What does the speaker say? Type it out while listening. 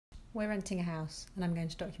We're renting a house and I'm going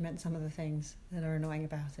to document some of the things that are annoying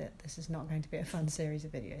about it. This is not going to be a fun series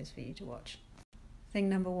of videos for you to watch. Thing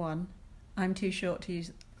number one, I'm too short to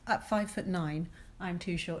use, at 5'9", I'm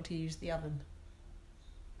too short to use the oven.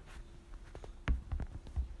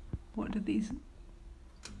 What did these?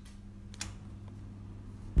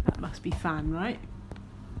 That must be fan, right?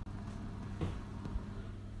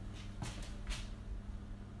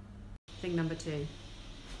 Thing number two,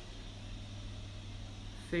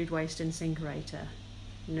 food waste incinerator.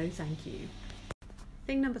 No thank you.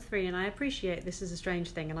 Thing number three, and I appreciate this is a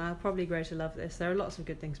strange thing and I'll probably grow to love this. There are lots of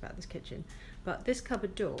good things about this kitchen, but this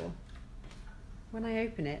cupboard door, when I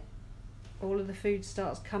open it, all of the food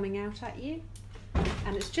starts coming out at you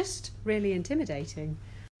and it's just really intimidating.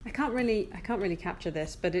 I can't really capture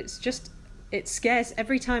this, but it scares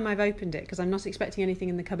every time I've opened it because I'm not expecting anything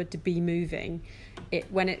in the cupboard to be moving.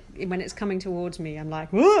 When it's coming towards me, I'm like,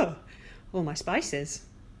 whoa, all my spices.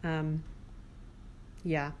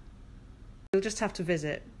 Yeah. You'll just have to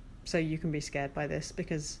visit so you can be scared by this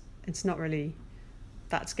because it's not really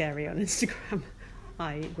that scary on Instagram,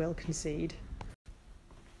 I will concede.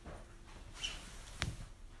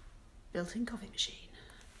 Built-in coffee machine.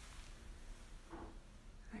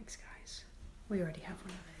 Thanks guys. We already have one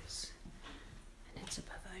of those. And it's a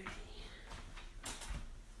Pavoni.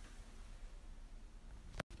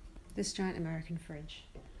 This giant American fridge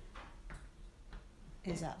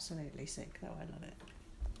is absolutely sick though, I love it.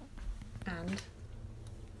 And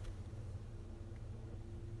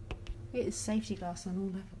it is safety glass on all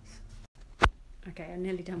levels. Okay, I'm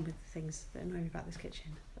nearly done with the things that annoy me about this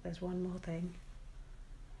kitchen, but there's one more thing.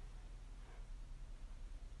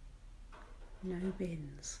 No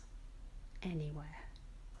bins anywhere.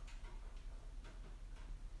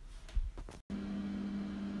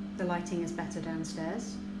 The lighting is better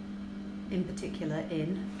downstairs, in particular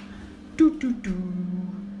in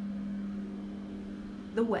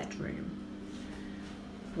the wet room.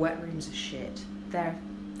 Wet rooms are shit. They're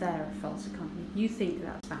a false economy. You think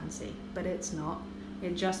that's fancy, but it's not.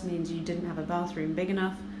 It just means you didn't have a bathroom big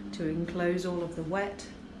enough to enclose all of the wet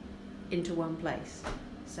into one place.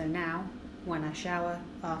 So now, when I shower,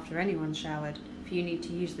 after anyone's showered, if you need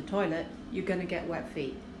to use the toilet, you're gonna get wet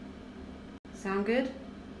feet. Sound good?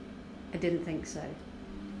 I didn't think so.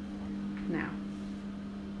 Now,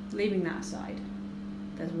 leaving that aside,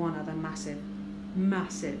 there's one other massive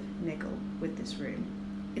niggle with this room.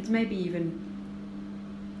 It's maybe even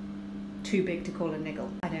too big to call a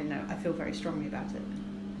niggle. I don't know, I feel very strongly about it.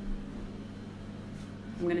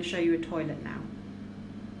 I'm going to show you a toilet now.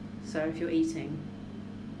 So if you're eating,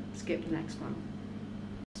 skip the next one.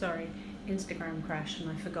 Sorry, Instagram crashed and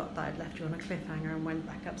I forgot that I'd left you on a cliffhanger and went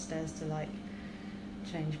back upstairs to like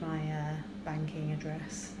change my banking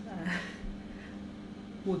address.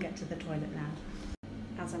 We'll get to the toilet now.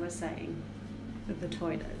 As I was saying, with the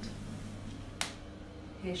toilet,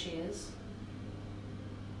 here she is.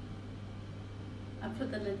 I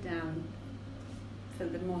put the lid down for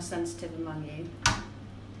the more sensitive among you,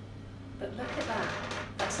 but look at that.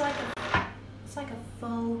 It's like a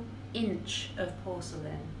full inch of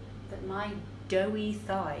porcelain that my doughy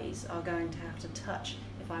thighs are going to have to touch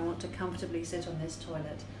if I want to comfortably sit on this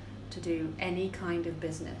toilet to do any kind of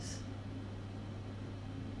business.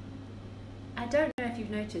 I don't know if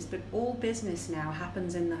you've noticed, but all business now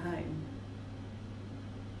happens in the home.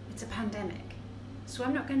 It's a pandemic, so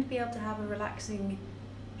I'm not going to be able to have a relaxing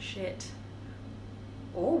shit,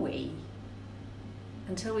 or we,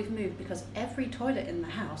 until we've moved, because every toilet in the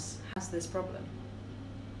house has this problem.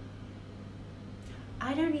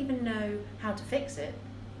 I don't even know how to fix it.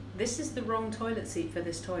 This is the wrong toilet seat for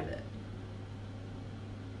this toilet.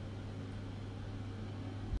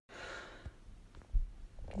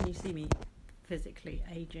 Can you see me physically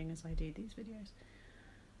aging as I do these videos?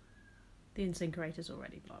 The incinerator's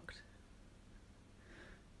already blocked.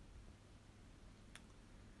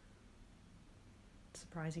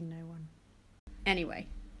 Surprising no one. Anyway,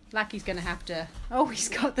 Lackey's gonna have to. Oh, he's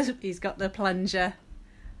got the plunger.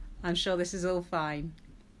 I'm sure this is all fine.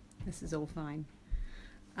 This is all fine.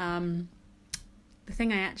 The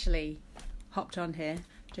thing I actually hopped on here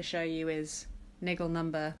to show you is niggle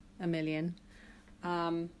number a million.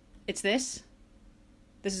 It's this.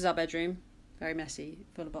 This is our bedroom. Very messy,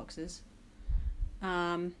 full of boxes.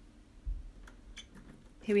 Here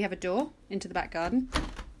we have a door into the back garden.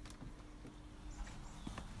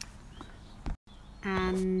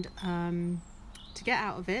 And to get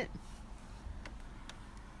out of it,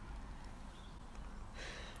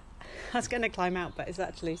 I was going to climb out, but it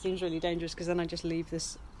actually seems really dangerous because then I just leave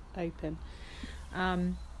this open.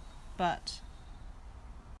 But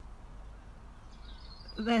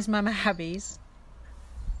there's Mama Abby's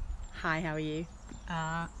Hi, how are you?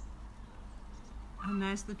 And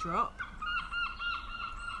there's the drop.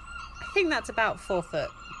 I think that's about 4 foot.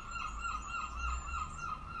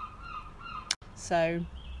 So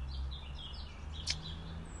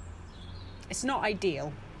it's not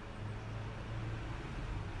ideal.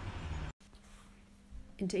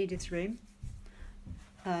 Into Edith's room.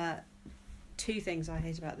 2 things I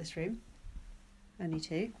hate about this room. Only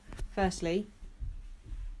 2. Firstly,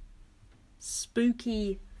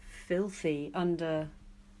 spooky, filthy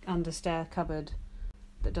understair cupboard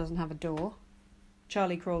that doesn't have a door.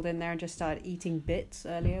 Charlie crawled in there and just started eating bits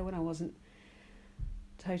earlier when I wasn't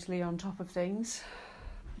totally on top of things.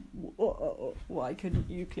 Why couldn't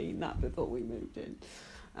you clean that before we moved in?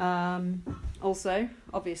 Also,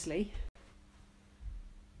 obviously,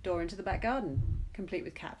 door into the back garden, complete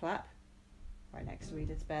with cat flap, right next to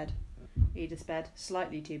Edith's bed. Edith's bed,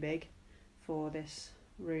 slightly too big for this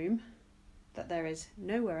room, that there is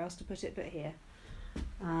nowhere else to put it but here.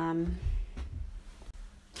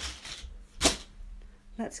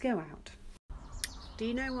 Let's go out. Do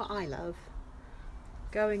you know what I love?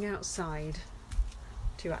 Going outside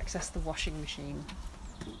to access the washing machine.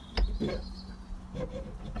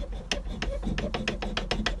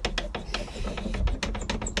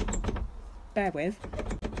 Bear with.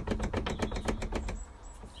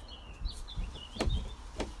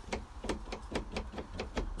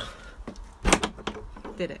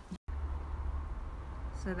 Did it.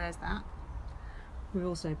 So there's that. We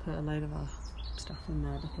also put a load of our stuff in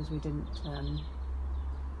there because we didn't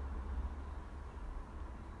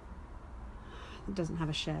it doesn't have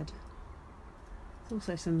a shed. There's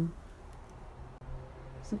also some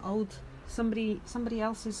old somebody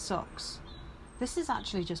else's socks. This is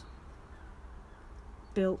actually just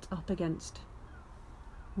built up against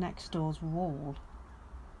next door's wall.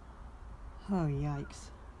 Oh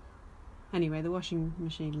yikes. Anyway, the washing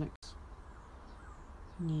machine looks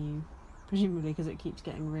new, presumably because it keeps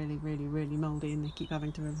getting really, really, really mouldy and they keep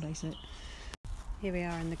having to replace it. Here we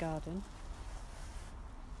are in the garden,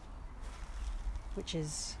 which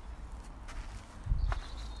is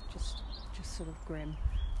just sort of grim.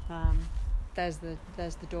 There's the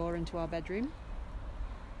door into our bedroom.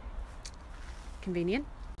 Convenient.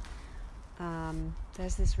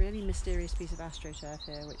 There's this really mysterious piece of AstroTurf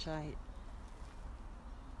here, which I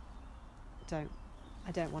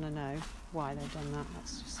don't want to know why they've done that. That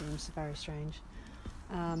seems very strange.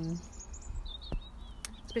 There's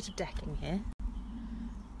a bit of decking here.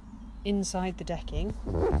 Inside the decking,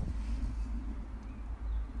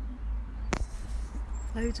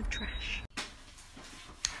 loads of trash.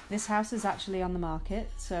 This house is actually on the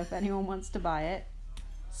market, so if anyone wants to buy it,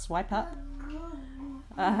 swipe up.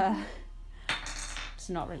 It's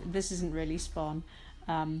not really. This isn't really spawn,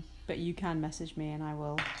 but you can message me and I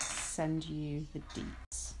will send you the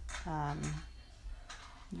deets.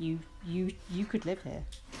 You could live here.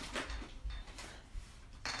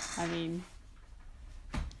 I mean,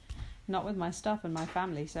 not with my stuff and my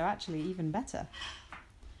family, so actually even better.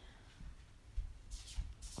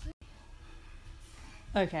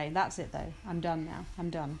 Okay, that's it though. I'm done now. I'm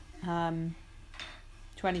done.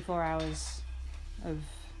 24 hours of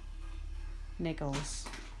niggles.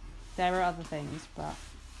 There are other things, but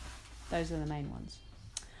those are the main ones.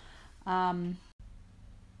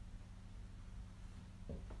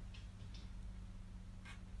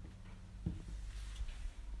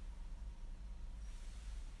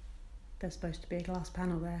 There's supposed to be a glass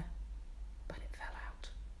panel there, but it fell out.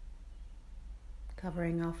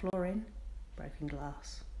 Covering our flooring, broken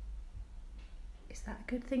glass. Is that a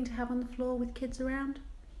good thing to have on the floor with kids around?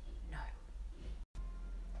 No.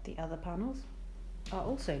 The other panels are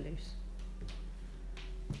also loose.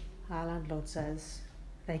 Our landlord says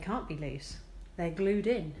they can't be loose. They're glued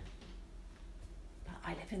in. But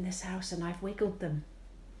I live in this house and I've wiggled them.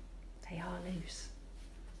 They are loose.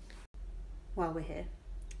 While we're here,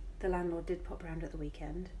 the landlord did pop round at the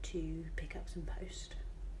weekend to pick up some post.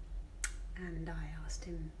 And I asked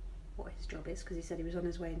him what his job is because he said he was on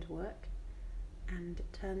his way into work. And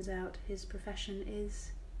it turns out his profession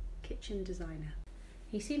is kitchen designer.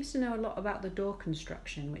 He seems to know a lot about the door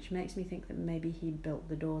construction, which makes me think that maybe he built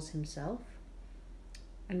the doors himself.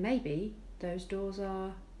 And maybe those doors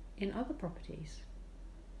are in other properties.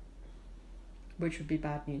 Which would be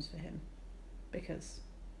bad news for him, because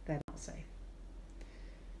they're not safe.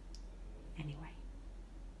 Anyway,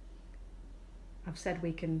 I've said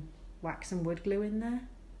we can whack some wood glue in there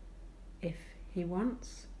if he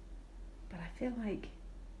wants, but I feel like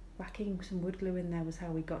whacking some wood glue in there was how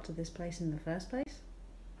we got to this place in the first place.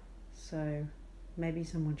 So maybe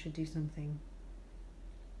someone should do something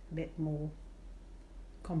a bit more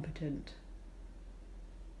competent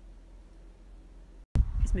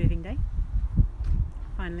It's moving day.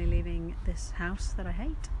 Finally leaving this house that I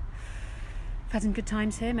hate. I've had some good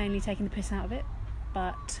times here, mainly taking the piss out of it,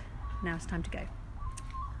 but now it's time to go.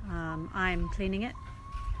 I'm cleaning it.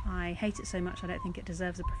 I hate it so much I don't think it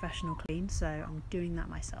deserves a professional clean, so I'm doing that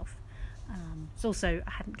myself. It's also,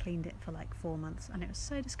 I hadn't cleaned it for like 4 months, and it was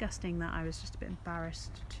so disgusting that I was just a bit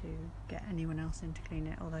embarrassed to get anyone else in to clean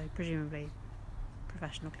it, although presumably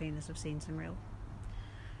professional cleaners have seen some real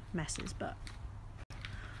messes, but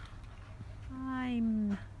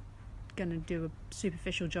I'm gonna do a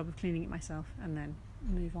superficial job of cleaning it myself and then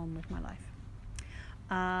move on with my life.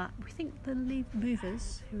 We think the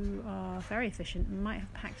movers, who are very efficient, might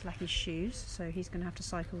have packed Lucky's shoes, so he's going to have to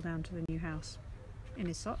cycle down to the new house in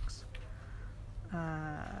his socks.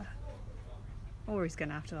 Or he's going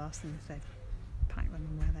to have to ask them if they've packed them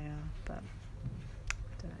and where they are, but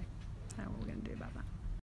I don't know how we're going to